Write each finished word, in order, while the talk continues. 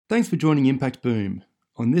Thanks for joining Impact Boom.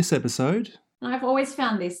 On this episode... I've always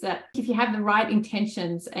found this, that if you have the right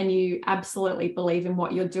intentions and you absolutely believe in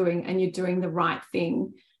what you're doing and you're doing the right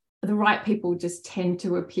thing, the right people just tend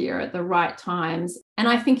to appear at the right times. And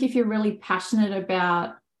I think if you're really passionate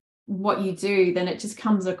about what you do, then it just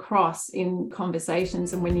comes across in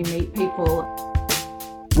conversations and when you meet people.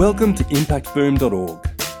 Welcome to impactboom.org.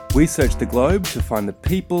 We search the globe to find the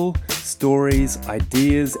people, stories,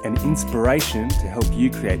 ideas, and inspiration to help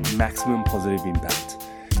you create maximum positive impact.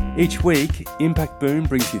 Each week, Impact Boom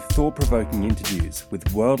brings you thought-provoking interviews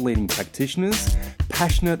with world-leading practitioners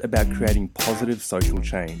passionate about creating positive social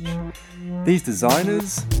change. These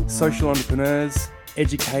designers, social entrepreneurs,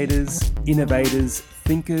 educators, innovators,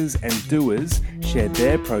 thinkers, and doers share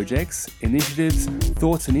their projects, initiatives,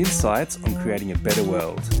 thoughts, and insights on creating a better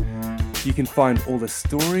world. You can find all the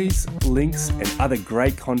stories, links, and other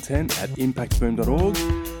great content at impactboom.org.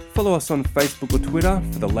 Follow us on Facebook or Twitter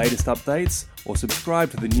for the latest updates, or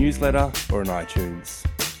subscribe to the newsletter or on iTunes.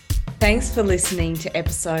 Thanks for listening to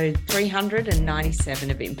episode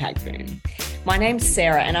 397 of Impact Boom. My name's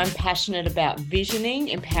Sarah and I'm passionate about visioning,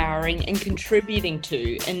 empowering and contributing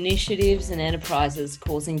to initiatives and enterprises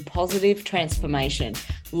causing positive transformation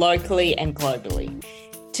locally and globally.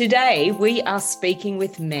 Today, we are speaking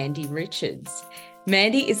with Mandy Richards.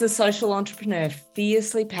 Mandy is a social entrepreneur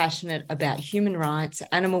fiercely passionate about human rights,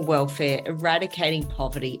 animal welfare, eradicating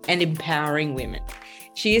poverty, and empowering women.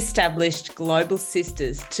 She established Global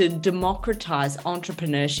Sisters to democratise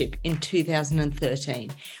entrepreneurship in 2013,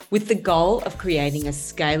 with the goal of creating a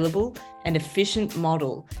scalable and efficient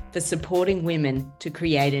model for supporting women to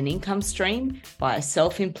create an income stream via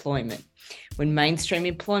self-employment when mainstream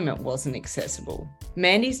employment wasn't accessible.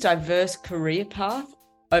 Mandy's diverse career path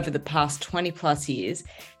over the past 20 plus years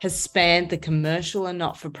has spanned the commercial and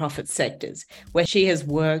not-for-profit sectors, where she has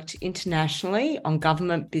worked internationally on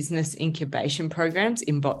government business incubation programs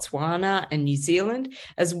in Botswana and New Zealand,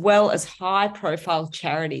 as well as high-profile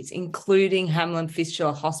charities, including Hamlin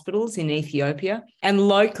Fistula Hospitals in Ethiopia, and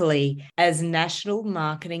locally as National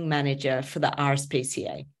Marketing Manager for the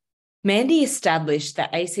RSPCA. Mandy established the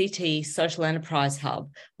ACT Social Enterprise Hub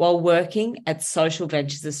while working at Social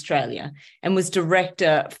Ventures Australia and was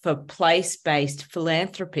Director for Place-Based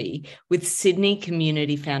Philanthropy with Sydney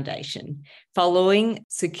Community Foundation, following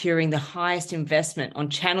securing the highest investment on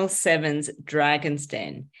Channel 7's Dragon's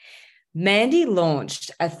Den. Mandy launched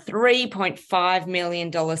a $3.5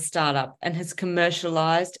 million startup and has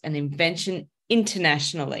commercialised an invention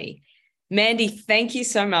internationally. Mandy, thank you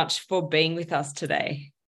so much for being with us today.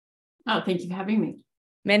 Oh, thank you for having me.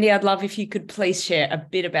 Mandy, I'd love if you could please share a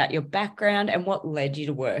bit about your background and what led you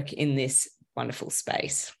to work in this wonderful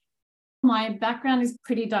space. My background is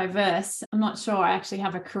pretty diverse. I'm not sure I actually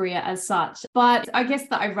have a career as such, but I guess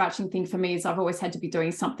the overarching thing for me is I've always had to be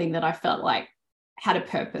doing something that I felt like had a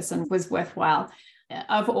purpose and was worthwhile.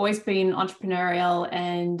 I've always been entrepreneurial,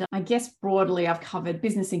 and I guess broadly I've covered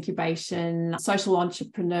business incubation, social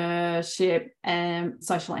entrepreneurship, and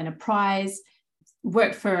social enterprise.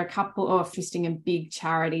 Worked for a couple of interesting and big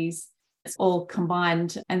charities. It's all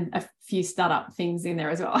combined, and a few startup things in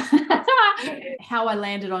there as well. How I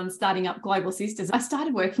landed on starting up Global Sisters. I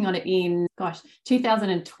started working on it in,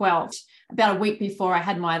 2012, about a week before I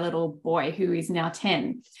had my little boy, who is now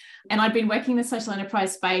 10. And I'd been working in the social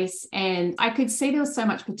enterprise space, and I could see there was so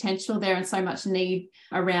much potential there and so much need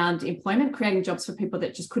around employment, creating jobs for people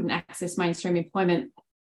that just couldn't access mainstream employment.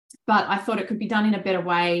 But I thought it could be done in a better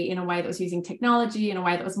way, in a way that was using technology, in a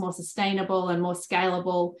way that was more sustainable and more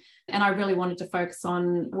scalable. And I really wanted to focus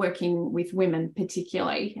on working with women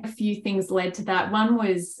particularly. A few things led to that. One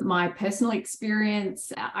was my personal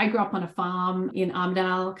experience. I grew up on a farm in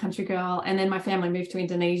Armidale, country girl, and then my family moved to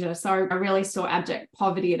Indonesia. So I really saw abject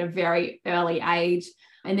poverty at a very early age.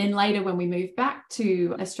 And then later, when we moved back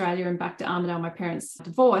to Australia and back to Armidale, my parents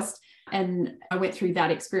divorced. And I went through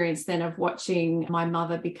that experience then of watching my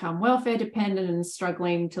mother become welfare dependent and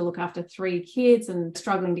struggling to look after 3 kids and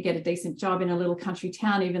struggling to get a decent job in a little country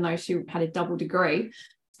town, even though she had a double degree,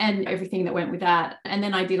 and everything that went with that. And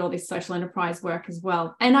then I did all this social enterprise work as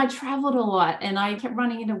well. And I traveled a lot, and I kept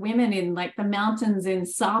running into women in like the mountains in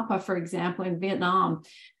Sapa, for example, in Vietnam,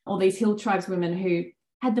 all these hill tribes women who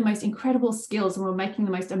had the most incredible skills and were making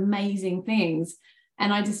the most amazing things.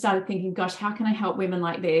 And I just started thinking, gosh, how can I help women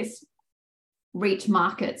like this reach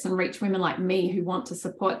markets and reach women like me who want to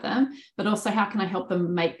support them, but also how can I help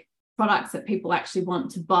them make products that people actually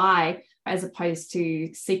want to buy, as opposed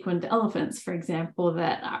to sequined elephants, for example,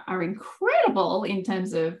 that are incredible in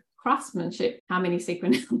terms of craftsmanship. How many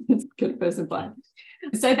sequined elephants could a person buy?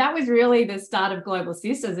 So that was really the start of Global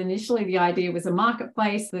Sisters. Initially, the idea was a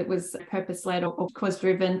marketplace that was purpose-led or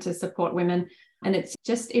cause-driven to support women. And it's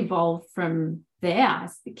just evolved from there.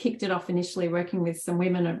 It kicked it off initially working with some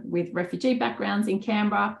women with refugee backgrounds in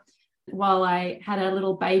Canberra while I had a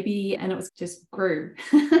little baby, and it was just grew.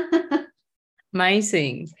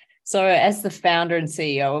 Amazing. So as the founder and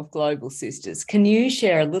CEO of Global Sisters, can you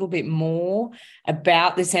share a little bit more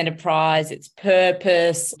about this enterprise, its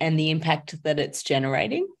purpose, and the impact that it's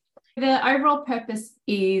generating? The overall purpose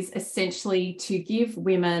is essentially to give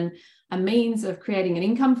women a means of creating an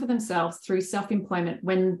income for themselves through self-employment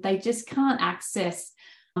when they just can't access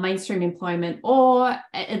mainstream employment, or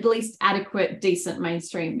at least adequate, decent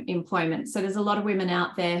mainstream employment. So there's a lot of women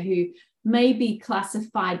out there who may be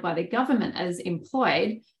classified by the government as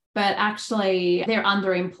employed, but actually they're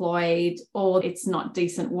underemployed, or it's not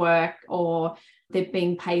decent work, or they're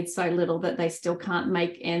being paid so little that they still can't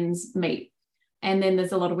make ends meet. And then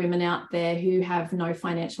there's a lot of women out there who have no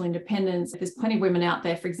financial independence. There's plenty of women out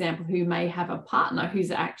there, for example, who may have a partner who's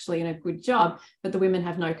actually in a good job, but the women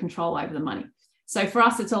have no control over the money. So for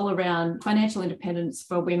us, it's all around financial independence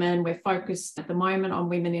for women. We're focused at the moment on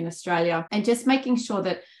women in Australia and just making sure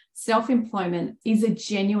that self-employment is a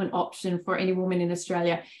genuine option for any woman in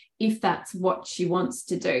Australia if that's what she wants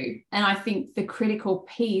to do. And I think the critical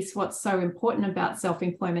piece, what's so important about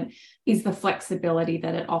self-employment, is the flexibility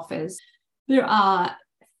that it offers. There are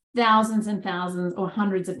thousands and thousands or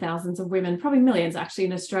hundreds of thousands of women, probably millions actually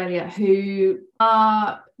in Australia, who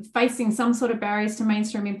are facing some sort of barriers to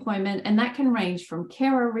mainstream employment. And that can range from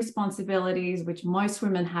carer responsibilities, which most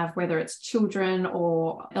women have, whether it's children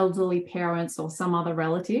or elderly parents or some other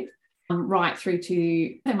relative, right through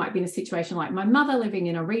to they might be in a situation like my mother, living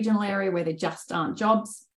in a regional area where there just aren't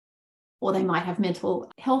jobs, or they might have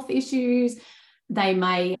mental health issues. They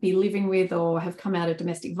may be living with or have come out of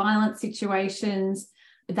domestic violence situations.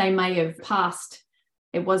 They may have passed,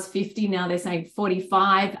 it was 50, now they're saying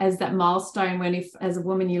 45 as that milestone when if as a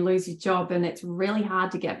woman you lose your job and it's really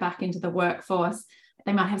hard to get back into the workforce.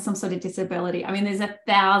 They might have some sort of disability. I mean, there's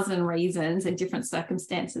 1,000 reasons and different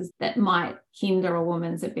circumstances that might hinder a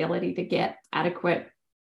woman's ability to get adequate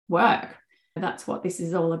work. That's what this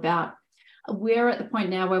is all about. We're at the point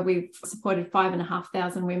now where we've supported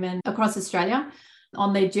 5,500 women across Australia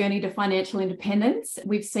on their journey to financial independence.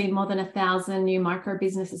 We've seen more than 1,000 new micro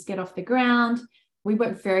businesses get off the ground. We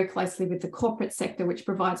work very closely with the corporate sector, which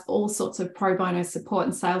provides all sorts of pro bono support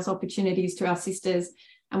and sales opportunities to our sisters.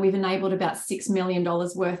 And we've enabled about $6 million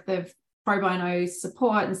worth of pro bono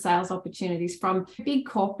support and sales opportunities from big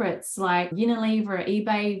corporates like Unilever,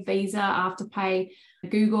 eBay, Visa, Afterpay,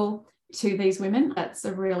 Google, to these women. That's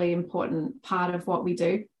a really important part of what we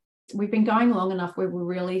do. We've been going long enough where we're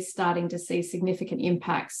really starting to see significant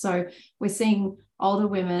impacts. So we're seeing older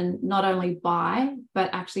women not only buy, but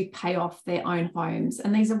actually pay off their own homes.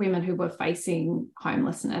 And these are women who were facing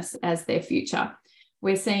homelessness as their future.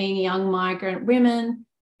 We're seeing young migrant women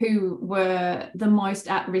who were the most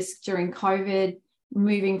at risk during COVID,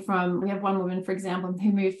 moving from, we have one woman, for example,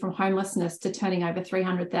 who moved from homelessness to turning over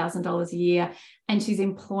 $300,000 a year. And she's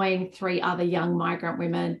employing 3 other young migrant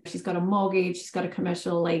women. She's got a mortgage, she's got a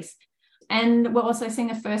commercial lease. And we're also seeing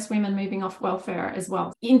the first women moving off welfare as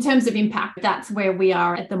well. In terms of impact, that's where we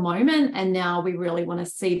are at the moment. And now we really want to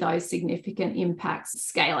see those significant impacts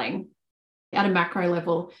scaling. At a macro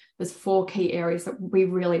level, there's 4 key areas that we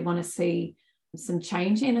really want to see some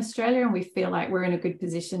change in Australia. And we feel like we're in a good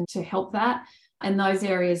position to help that. And those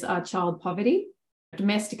areas are child poverty,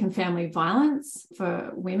 domestic and family violence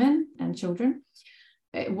for women and children.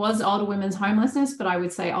 It was older women's homelessness, but I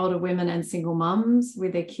would say older women and single mums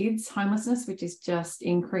with their kids' homelessness, which is just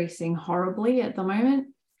increasing horribly at the moment.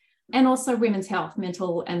 And also women's health,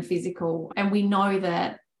 mental and physical. And we know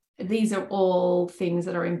that these are all things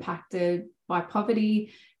that are impacted by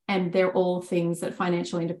poverty, and they're all things that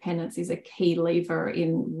financial independence is a key lever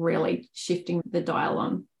in really shifting the dial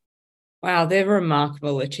on. Wow, they're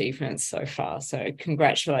remarkable achievements so far. So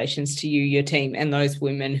congratulations to you, your team, and those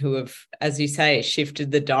women who have, as you say,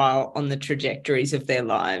 shifted the dial on the trajectories of their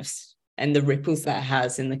lives, and the ripples that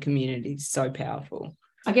has in the community is so powerful.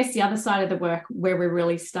 I guess the other side of the work where we're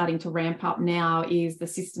really starting to ramp up now is the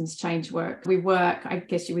systems change work. We work, I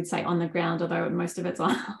guess you would say, on the ground, although most of it's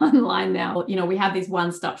online now. You know, we have this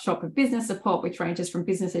one-stop shop of business support, which ranges from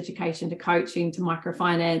business education to coaching to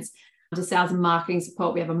microfinance to sales and marketing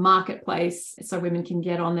support. We have a marketplace so women can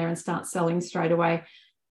get on there and start selling straight away.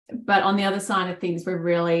 But on the other side of things, we're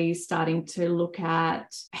really starting to look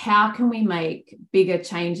at how can we make bigger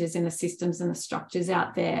changes in the systems and the structures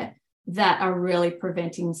out there that are really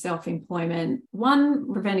preventing self-employment.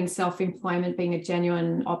 One, preventing self-employment being a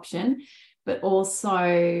genuine option, but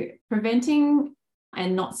also preventing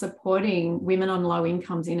and not supporting women on low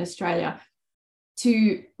incomes in Australia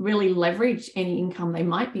to really leverage any income they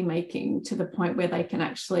might be making to the point where they can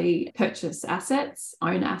actually purchase assets,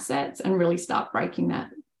 own assets, and really start breaking that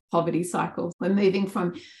poverty cycle. We're moving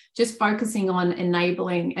from just focusing on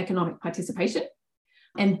enabling economic participation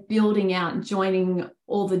and building out, joining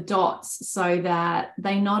all the dots so that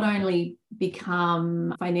they not only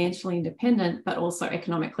become financially independent, but also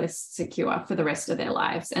economically secure for the rest of their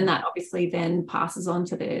lives. And that obviously then passes on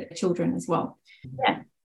to their children as well. Yeah.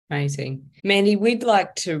 Amazing. Mandy, we'd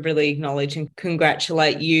like to really acknowledge and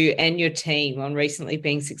congratulate you and your team on recently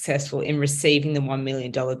being successful in receiving the $1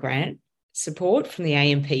 million grant support from the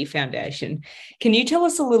AMP Foundation. Can you tell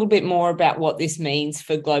us a little bit more about what this means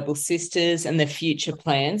for Global Sisters and the future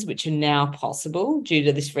plans which are now possible due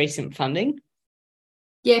to this recent funding?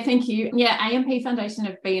 Yeah, thank you. Yeah, AMP Foundation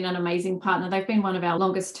have been an amazing partner. They've been one of our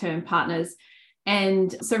longest term partners,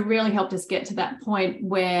 and so really helped us get to that point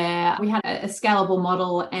where we had a scalable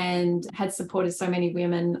model and had supported so many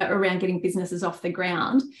women around getting businesses off the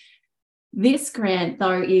ground. This grant,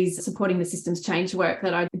 though, is supporting the systems change work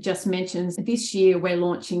that I just mentioned. This year, we're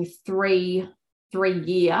launching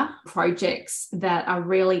three-year projects that are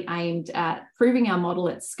really aimed at proving our model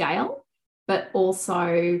at scale, but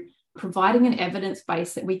also providing an evidence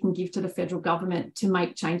base that we can give to the federal government to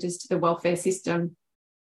make changes to the welfare system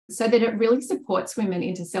so that it really supports women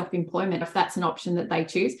into self-employment if that's an option that they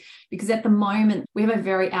choose. Because at the moment, we have a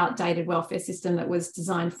very outdated welfare system that was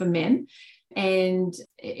designed for men, and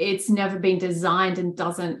it's never been designed and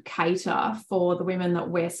doesn't cater for the women that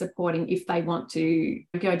we're supporting if they want to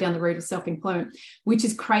go down the route of self-employment, which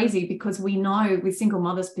is crazy because we know with single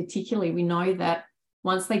mothers particularly, we know that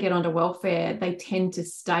once they get onto welfare, they tend to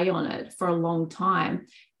stay on it for a long time.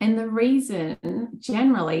 And the reason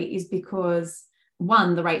generally is because,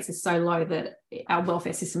 one, the rates are so low that our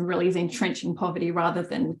welfare system really is entrenching poverty rather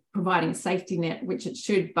than providing a safety net, which it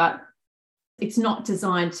should, but it's not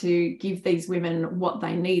designed to give these women what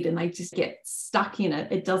they need, and they just get stuck in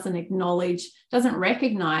it. It doesn't acknowledge, doesn't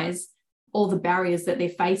recognize all the barriers that they're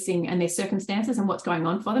facing and their circumstances and what's going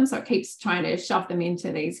on for them. So it keeps trying to shove them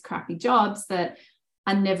into these crappy jobs that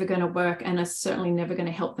are never going to work and are certainly never going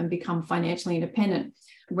to help them become financially independent.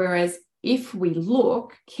 Whereas if we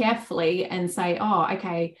look carefully and say, oh,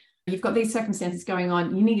 okay, you've got these circumstances going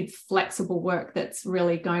on, you need flexible work that's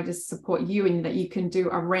really going to support you and that you can do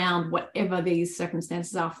around whatever these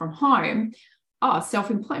circumstances are from home. Oh,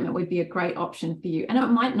 self-employment would be a great option for you. And it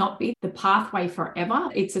might not be the pathway forever.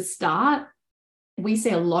 It's a start. We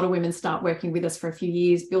see a lot of women start working with us for a few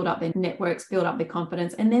years, build up their networks, build up their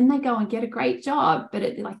confidence, and then they go and get a great job.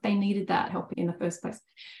 But they needed that help in the first place.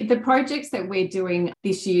 The projects that we're doing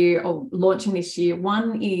this year or launching this year,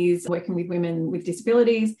 one is working with women with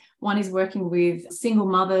disabilities. One is working with single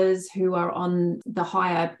mothers who are on the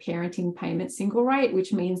higher parenting payment single rate,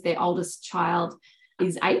 which means their oldest child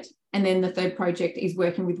is 8. And then the third project is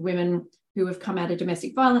working with women who have come out of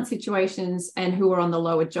domestic violence situations and who are on the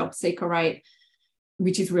lower job seeker rate,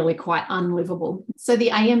 which is really quite unlivable. So the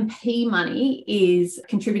AMP money is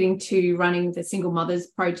contributing to running the Single Mothers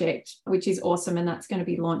Project, which is awesome. And that's going to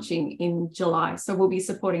be launching in July. So we'll be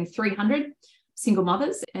supporting 300 single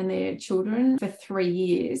mothers and their children for 3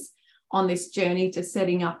 years on this journey to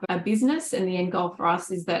setting up a business. And the end goal for us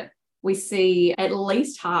is that we see at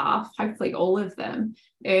least half, hopefully all of them,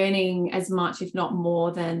 earning as much, if not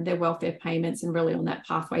more, than their welfare payments and really on that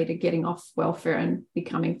pathway to getting off welfare and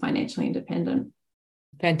becoming financially independent.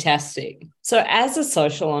 Fantastic. So as a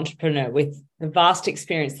social entrepreneur with the vast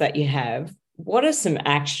experience that you have, what are some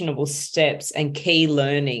actionable steps and key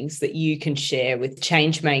learnings that you can share with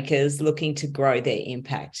change makers looking to grow their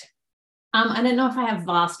impact? I don't know if I have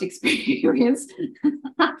vast experience,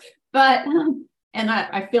 but and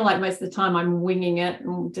I feel like most of the time I'm winging it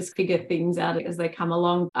and just figure things out as they come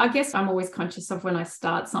along. I guess I'm always conscious of when I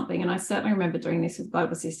start something, and I certainly remember doing this with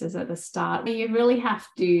Global Sisters at the start. You really have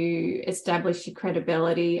to establish your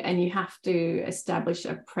credibility and you have to establish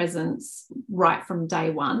a presence right from day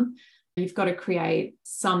one. You've got to create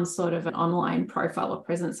some sort of an online profile or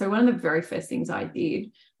presence. So one of the very first things I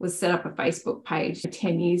did was set up a Facebook page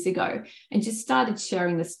 10 years ago and just started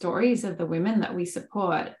sharing the stories of the women that we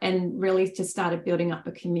support, and really just started building up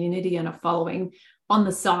a community and a following on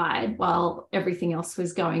the side while everything else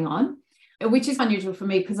was going on, which is unusual for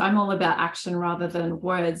me because I'm all about action rather than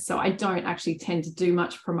words. So I don't actually tend to do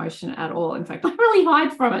much promotion at all. In fact, I really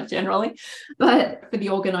hide from it generally. But for the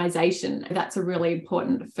organization, that's a really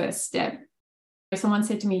important first step. Someone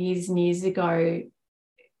said to me years and years ago,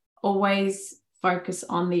 always focus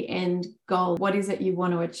on the end goal. What is it you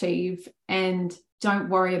want to achieve? And don't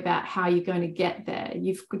worry about how you're going to get there.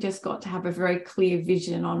 You've just got to have a very clear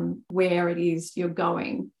vision on where it is you're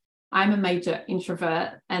going. I'm a major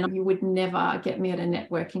introvert, and you would never get me at a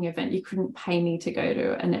networking event. You couldn't pay me to go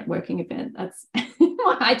to a networking event. That's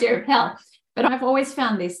my idea of hell. But I've always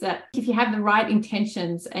found this, that if you have the right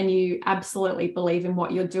intentions and you absolutely believe in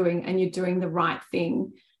what you're doing and you're doing the right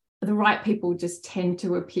thing, the right people just tend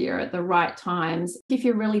to appear at the right times. If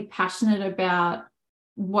you're really passionate about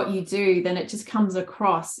what you do, then it just comes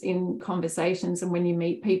across in conversations. And when you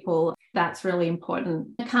meet people, that's really important.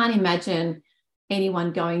 I can't imagine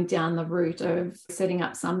anyone going down the route of setting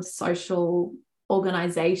up some social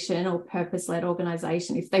organization or purpose-led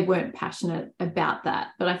organization if they weren't passionate about that.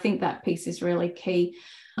 But I think that piece is really key.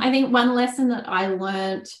 I think one lesson that I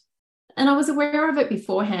learned, and I was aware of it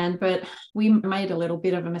beforehand, but we made a little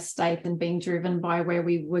bit of a mistake in being driven by where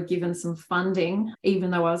we were given some funding,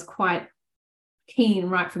 even though I was quite keen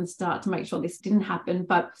right from the start to make sure this didn't happen.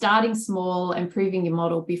 But starting small and proving your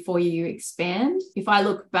model before you expand. If I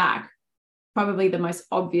look back, probably the most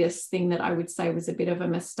obvious thing that I would say was a bit of a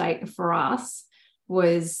mistake for us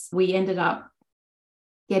was we ended up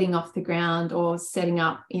getting off the ground or setting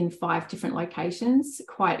up in 5 different locations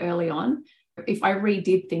quite early on. If I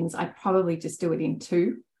redid things, I'd probably just do it in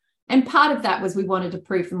 2. And part of that was we wanted to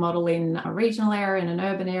prove the model in a regional area, in an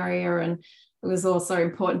urban area, and it was also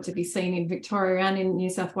important to be seen in Victoria and in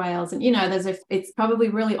New South Wales. And, it's probably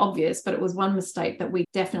really obvious, but it was one mistake that we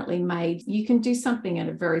definitely made. You can do something at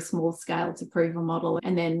a very small scale to prove a model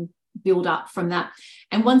and then build up from that.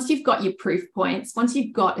 And once you've got your proof points, once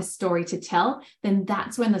you've got a story to tell, then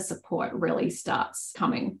that's when the support really starts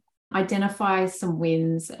coming. Identify some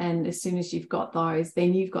wins, and as soon as you've got those,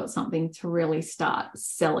 then you've got something to really start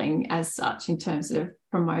selling as such in terms of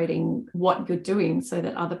promoting what you're doing so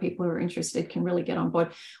that other people who are interested can really get on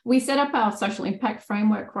board. We set up our social impact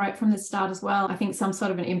framework right from the start as well. I think some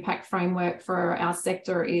sort of an impact framework for our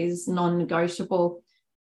sector is non-negotiable,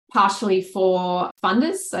 partially for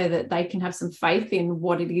funders so that they can have some faith in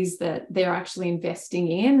what it is that they're actually investing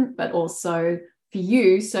in, but also for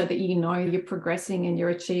you so that you know you're progressing and you're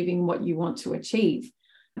achieving what you want to achieve.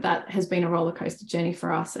 That has been a roller coaster journey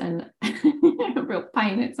for us, and a real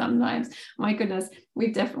pain at sometimes. My goodness,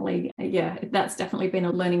 we've definitely, that's definitely been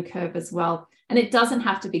a learning curve as well. And it doesn't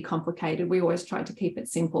have to be complicated. We always try to keep it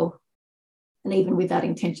simple. And even with that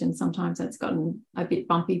intention, sometimes it's gotten a bit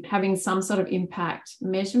bumpy. Having some sort of impact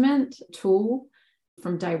measurement tool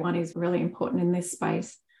from day one is really important in this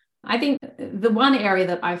space. I think the one area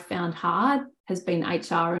that I've found hard has been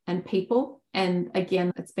HR and people. And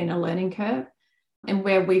again, it's been a learning curve. And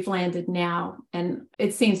where we've landed now, and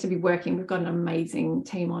it seems to be working, we've got an amazing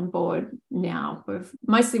team on board now with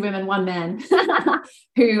mostly women, one man,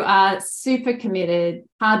 who are super committed,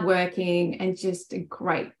 hardworking, and just a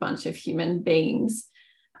great bunch of human beings.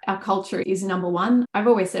 Our culture is number one. I've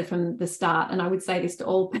always said from the start, and I would say this to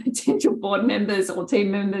all potential board members or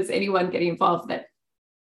team members, anyone getting involved, that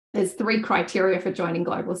there's 3 criteria for joining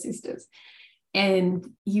Global Sisters. And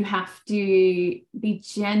you have to be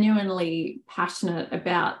genuinely passionate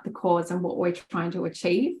about the cause and what we're trying to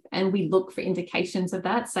achieve. And we look for indications of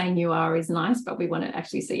that. Saying you are is nice, but we want to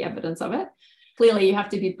actually see evidence of it. Clearly, you have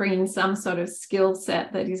to be bringing some sort of skill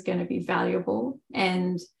set that is going to be valuable.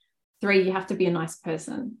 And 3, you have to be a nice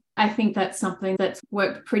person. I think that's something that's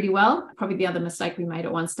worked pretty well. Probably the other mistake we made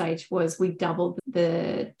at one stage was we doubled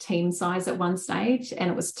the team size at one stage,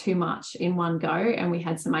 and it was too much in one go. And we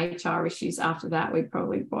had some HR issues after that. We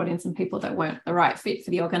probably brought in some people that weren't the right fit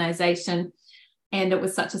for the organization. And it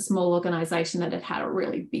was such a small organization that it had a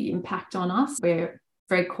really big impact on us. We're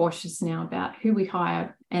very cautious now about who we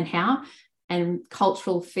hire and how. And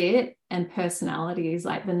cultural fit and personality is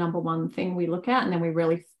like the number one thing we look at. And then we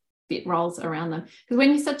really fit roles around them. Because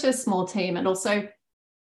when you're such a small team, and also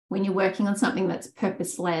when you're working on something that's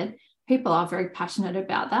purpose-led, people are very passionate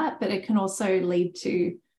about that, but it can also lead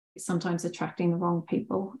to sometimes attracting the wrong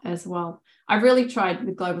people as well. I really tried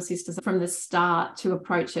with Global Sisters from the start to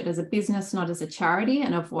approach it as a business, not as a charity,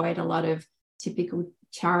 and avoid a lot of typical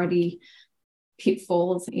charity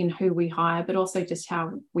pitfalls in who we hire, but also just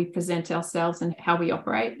how we present ourselves and how we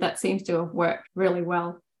operate. That seems to have worked really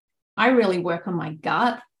well. I really work on my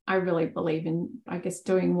gut. I really believe in,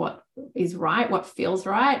 doing what is right, what feels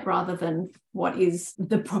right, rather than what is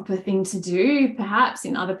the proper thing to do, perhaps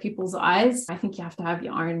in other people's eyes. I think you have to have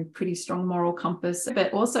your own pretty strong moral compass,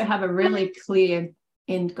 but also have a really clear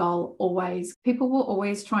end goal always. People will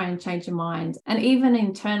always try and change your mind. And even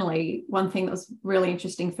internally, one thing that was really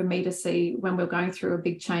interesting for me to see when we were going through a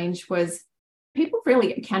big change was people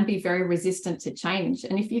really can be very resistant to change.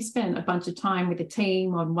 And if you spend a bunch of time with a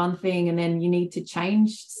team on one thing and then you need to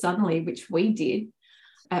change suddenly, which we did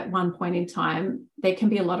at one point in time, there can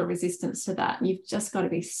be a lot of resistance to that. You've just got to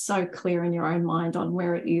be so clear in your own mind on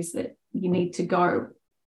where it is that you need to go,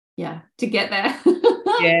 to get there.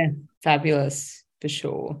 Yeah, fabulous. For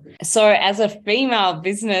sure. So as a female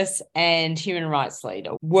business and human rights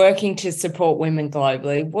leader working to support women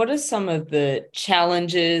globally, what are some of the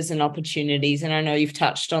challenges and opportunities, and I know you've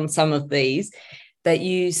touched on some of these, that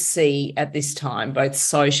you see at this time, both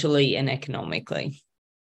socially and economically?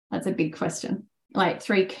 That's a big question. Like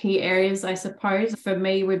 3 key areas, I suppose, for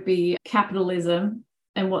me would be capitalism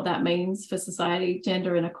and what that means for society,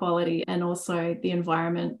 gender inequality, and also the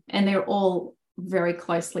environment. And they're all very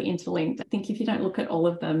closely interlinked. I think if you don't look at all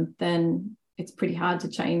of them, then it's pretty hard to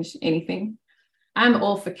change anything. I'm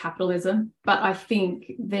all for capitalism, but I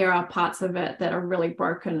think there are parts of it that are really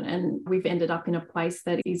broken, and we've ended up in a place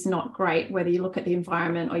that is not great, whether you look at the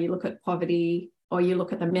environment or you look at poverty or you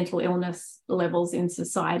look at the mental illness levels in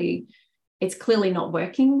society. It's clearly not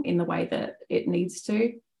working in the way that it needs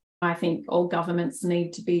to. I think all governments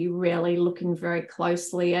need to be really looking very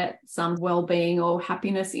closely at some well-being or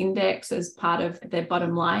happiness index as part of their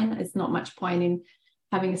bottom line. There's not much point in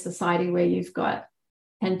having a society where you've got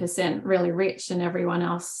 10% really rich and everyone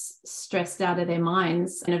else stressed out of their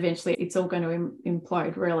minds, and eventually it's all going to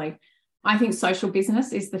implode, really. I think social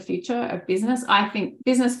business is the future of business. I think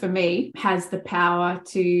business for me has the power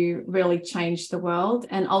to really change the world,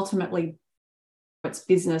 and ultimately it's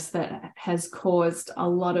business that has caused a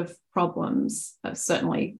lot of problems,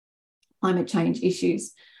 certainly climate change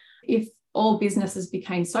issues. If all businesses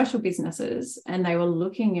became social businesses and they were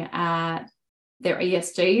looking at their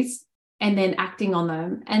ESGs and then acting on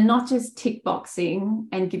them, and not just tick boxing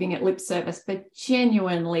and giving it lip service, but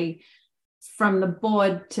genuinely from the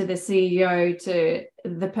board to the CEO to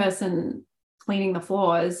the person cleaning the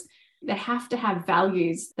floors, they have to have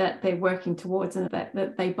values that they're working towards and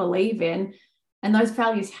that they believe in. And those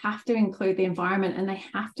values have to include the environment, and they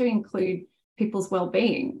have to include people's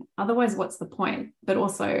well-being. Otherwise, what's the point? But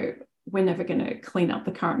also, we're never going to clean up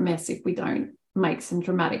the current mess if we don't make some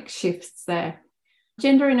dramatic shifts there.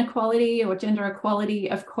 Gender inequality or gender equality,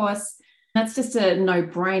 of course, that's just a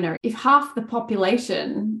no-brainer. If half the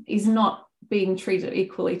population is not being treated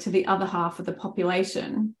equally to the other half of the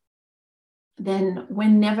population, then we're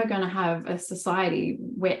never going to have a society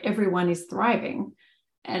where everyone is thriving.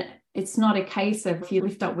 And it's not a case of if you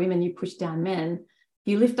lift up women, you push down men.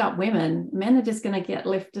 If you lift up women, men are just going to get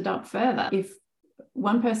lifted up further. If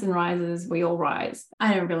one person rises, we all rise.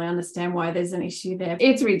 I don't really understand why there's an issue there.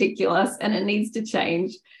 It's ridiculous and it needs to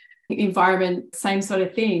change. The environment, same sort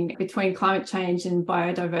of thing. Between climate change and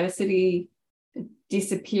biodiversity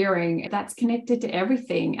disappearing, that's connected to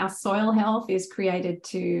everything. Our soil health is created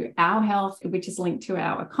to our health, which is linked to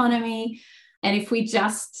our economy. And if we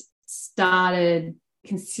just started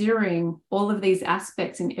considering all of these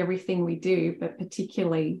aspects in everything we do, but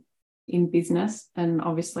particularly in business, and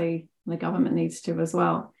obviously the government needs to as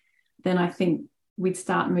well, then I think we'd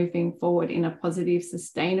start moving forward in a positive,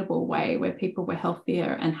 sustainable way where people were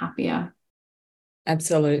healthier and happier.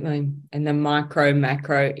 Absolutely. And the micro,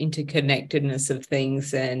 macro interconnectedness of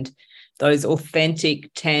things and those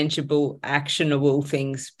authentic, tangible, actionable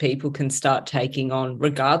things people can start taking on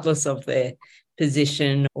regardless of their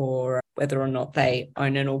position or whether or not they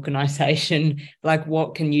own an organization. Like,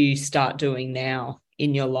 what can you start doing now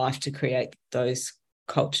in your life to create those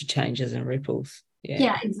culture changes and ripples?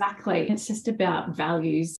 Yeah, exactly. It's just about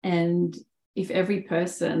values. And if every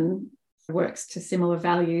person works to similar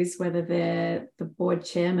values, whether they're the board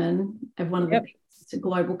chairman of one of the biggest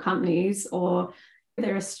global companies or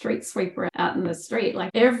they're a street sweeper out in the street,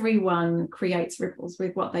 like everyone creates ripples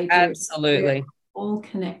with what they do. Absolutely. We're all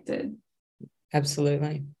connected.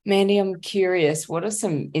 Absolutely. Mandy, I'm curious, what are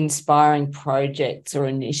some inspiring projects or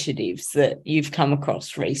initiatives that you've come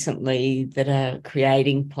across recently that are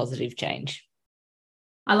creating positive change?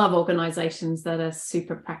 I love organizations that are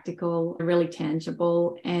super practical, really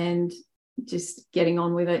tangible, and just getting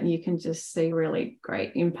on with it, and you can just see really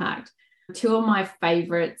great impact. Two of my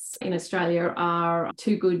favorites in Australia are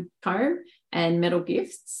Too Good Co and Metal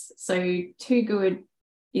Gifts. So Too Good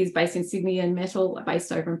is based in Sydney and Metal based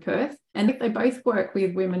over in Perth. And they both work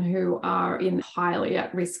with women who are in highly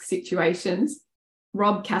at-risk situations.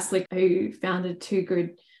 Rob Caslick, who founded Too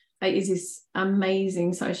Good, is this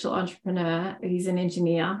amazing social entrepreneur. He's an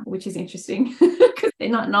engineer, which is interesting because they're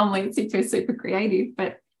not normally super creative,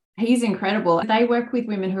 but he's incredible. They work with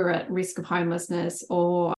women who are at risk of homelessness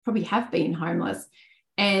or probably have been homeless.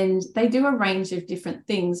 And they do a range of different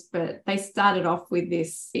things, but they started off with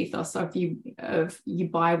this ethos of you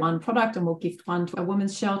buy one product and we'll gift one to a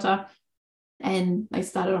women's shelter. And they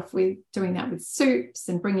started off with doing that with soups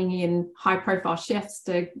and bringing in high-profile chefs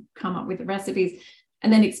to come up with the recipes,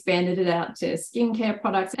 and then expanded it out to skincare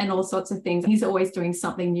products and all sorts of things. He's always doing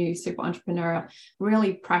something new, super entrepreneurial,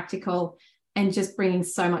 really practical, and just bringing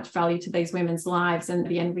so much value to these women's lives. And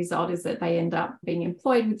the end result is that they end up being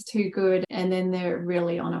employed with Too Good, and then they're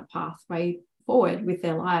really on a pathway forward with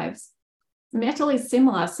their lives. Metal is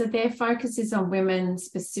similar. So their focus is on women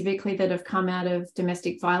specifically that have come out of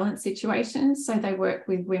domestic violence situations. So they work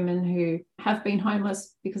with women who have been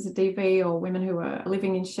homeless because of DV, or women who are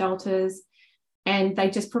living in shelters. And they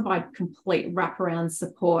just provide complete wraparound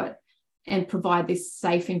support and provide this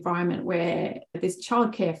safe environment where there's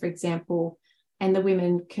childcare, for example, and the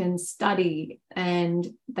women can study and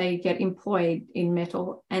they get employed in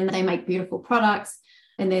metal, and they make beautiful products.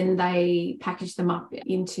 And then they package them up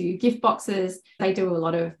into gift boxes. They do a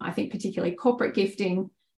lot of, I think, particularly corporate gifting,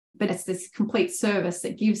 but it's this complete service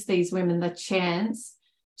that gives these women the chance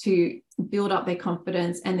to build up their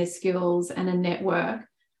confidence and their skills and a network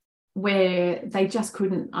where they just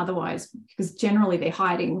couldn't otherwise, because generally they're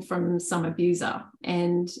hiding from some abuser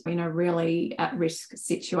and, really at-risk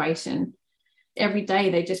situation. Every day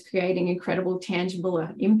they're just creating incredible tangible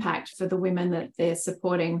impact for the women that they're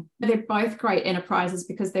supporting. They're both great enterprises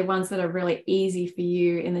because they're ones that are really easy for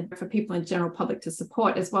you and for people in the general public to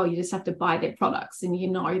support as well. You just have to buy their products and you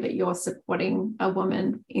know that you're supporting a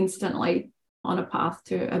woman instantly on a path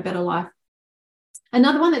to a better life.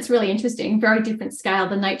 Another one that's really interesting, very different scale,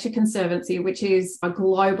 the Nature Conservancy, which is a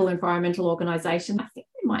global environmental organisation. I think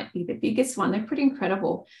they might be the biggest one. They're pretty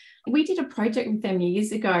incredible. We did a project with them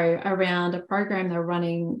years ago around a program they're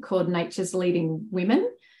running called Nature's Leading Women.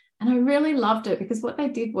 And I really loved it because what they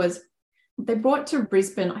did was they brought to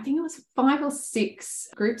Brisbane, I think it was 5 or 6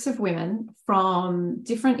 groups of women from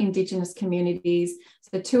different Indigenous communities.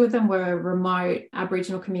 So 2 of them were remote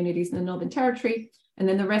Aboriginal communities in the Northern Territory, and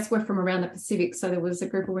then the rest were from around the Pacific. So there was a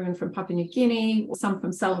group of women from Papua New Guinea, some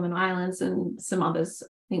from Solomon Islands, and some others, I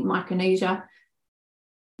think Micronesia.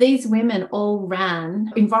 These women all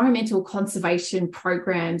ran environmental conservation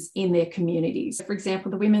programs in their communities. For example,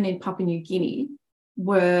 the women in Papua New Guinea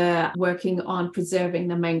were working on preserving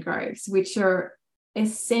the mangroves, which are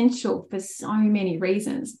essential for so many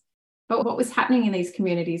reasons. But what was happening in these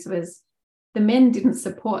communities was the men didn't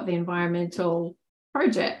support the environmental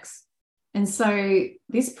projects. And so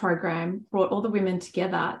this program brought all the women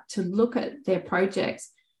together to look at their projects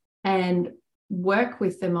and work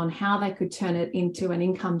with them on how they could turn it into an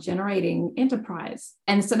income generating enterprise.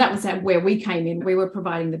 And so that was where we came in. We were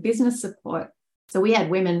providing the business support. So we had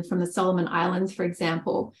women from the Solomon Islands, for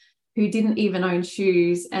example, who didn't even own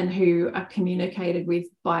shoes and who are communicated with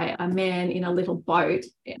by a man in a little boat.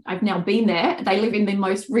 I've now been there. They live in the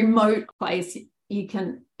most remote place you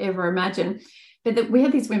can ever imagine. But we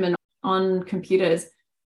had these women on computers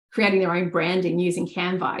creating their own branding using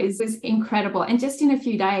Canva. It was incredible. And just in a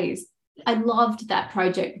few days, I loved that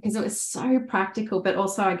project because it was so practical, but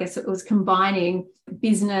also I guess it was combining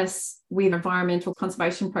business with environmental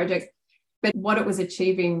conservation projects. But what it was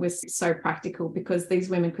achieving was so practical because these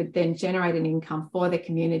women could then generate an income for their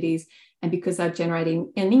communities. And because they're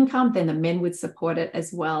generating an income, then the men would support it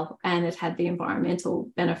as well. And it had the environmental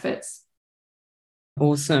benefits.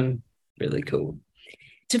 Awesome. Really cool.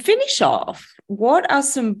 To finish off, what are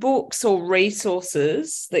some books or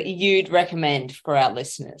resources that you'd recommend for our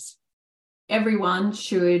listeners? Everyone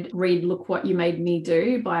should read Look What You Made Me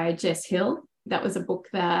Do by Jess Hill. That was a book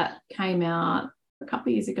that came out a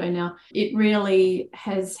couple of years ago now. It really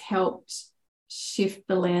has helped shift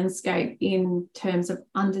the landscape in terms of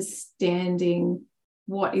understanding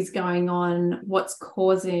what is going on, what's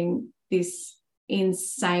causing this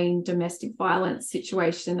insane domestic violence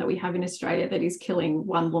situation that we have in Australia that is killing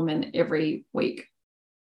one woman every week.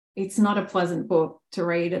 It's not a pleasant book to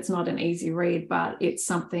read. It's not an easy read, but it's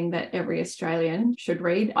something that every Australian should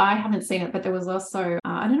read. I haven't seen it, but there was also,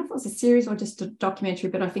 I don't know if it was a series or just a documentary,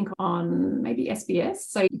 but I think on maybe SBS.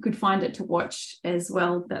 So you could find it to watch as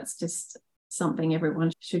well. That's just something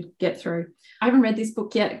everyone should get through. I haven't read this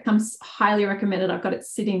book yet. It comes highly recommended. I've got it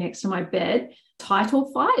sitting next to my bed.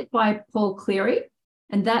 Title Fight by Paul Cleary.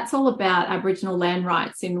 And that's all about Aboriginal land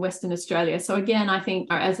rights in Western Australia. So again, I think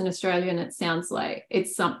as an Australian, it sounds like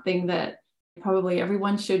it's something that probably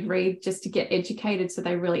everyone should read just to get educated so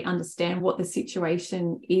they really understand what the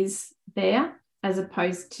situation is there, as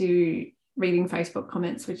opposed to reading Facebook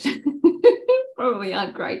comments, which probably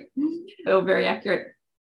aren't great or very accurate.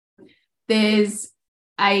 There's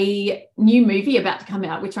a new movie about to come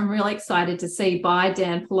out, which I'm really excited to see, by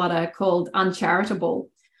Dan Pallotta, called Uncharitable,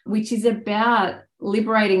 which is about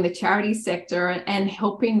liberating the charity sector and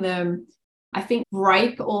helping them, I think,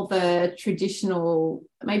 break all the traditional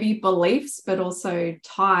maybe beliefs, but also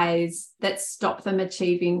ties that stop them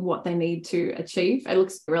achieving what they need to achieve. It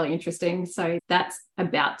looks really interesting. So that's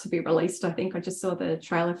about to be released. I think I just saw the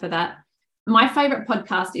trailer for that. My favorite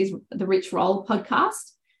podcast is the Rich Roll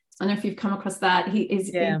podcast. I don't know if you've come across that. He is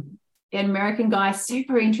an American guy,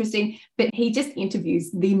 super interesting, but he just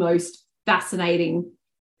interviews the most fascinating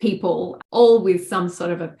people, all with some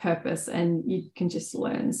sort of a purpose, and you can just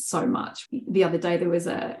learn so much. The other day, there was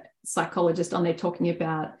a psychologist on there talking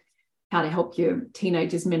about how to help your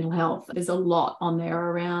teenagers' mental health. There's a lot on there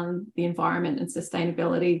around the environment and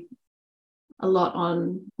sustainability, a lot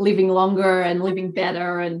on living longer and living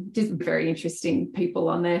better, and just very interesting people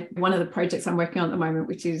on there. One of the projects I'm working on at the moment,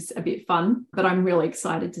 which is a bit fun, but I'm really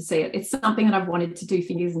excited to see it. It's something that I've wanted to do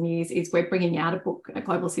for years and years, is we're bringing out a book at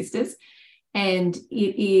Global Sisters, and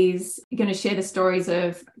it is going to share the stories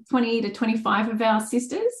of 20 to 25 of our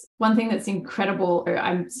sisters. One thing that's incredible,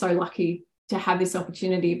 I'm so lucky to have this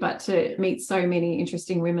opportunity, but to meet so many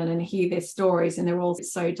interesting women and hear their stories, and they're all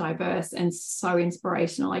so diverse and so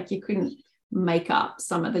inspirational. Like, you couldn't make up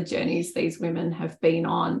some of the journeys these women have been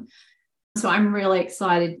on. So I'm really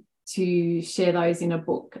excited to share those in a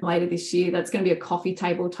book later this year. That's going to be a coffee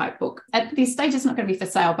table type book. At this stage, it's not going to be for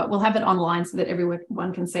sale, but we'll have it online so that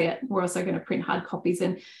everyone can see it. We're also going to print hard copies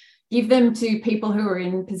and give them to people who are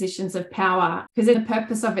in positions of power, because the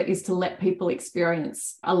purpose of it is to let people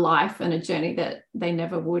experience a life and a journey that they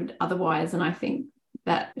never would otherwise. And I think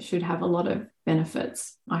that should have a lot of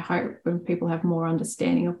benefits. I hope when people have more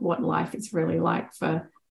understanding of what life is really like for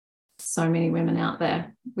so many women out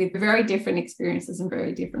there with very different experiences and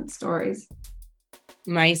very different stories.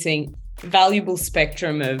 Amazing. Valuable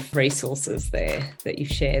spectrum of resources there that you've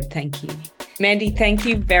shared. Thank you. Mandy, thank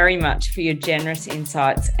you very much for your generous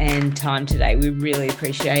insights and time today. We really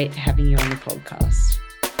appreciate having you on the podcast.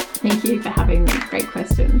 Thank you for having me. Great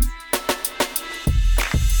questions.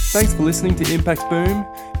 Thanks for listening to Impact Boom.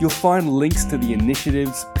 You'll find links to the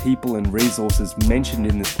initiatives, people and resources mentioned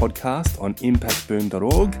in this podcast on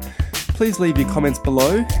impactboom.org. Please leave your comments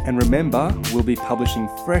below, and remember, we'll be publishing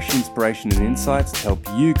fresh inspiration and insights to help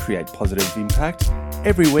you create positive impact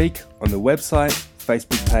every week on the website,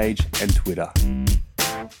 Facebook page and Twitter.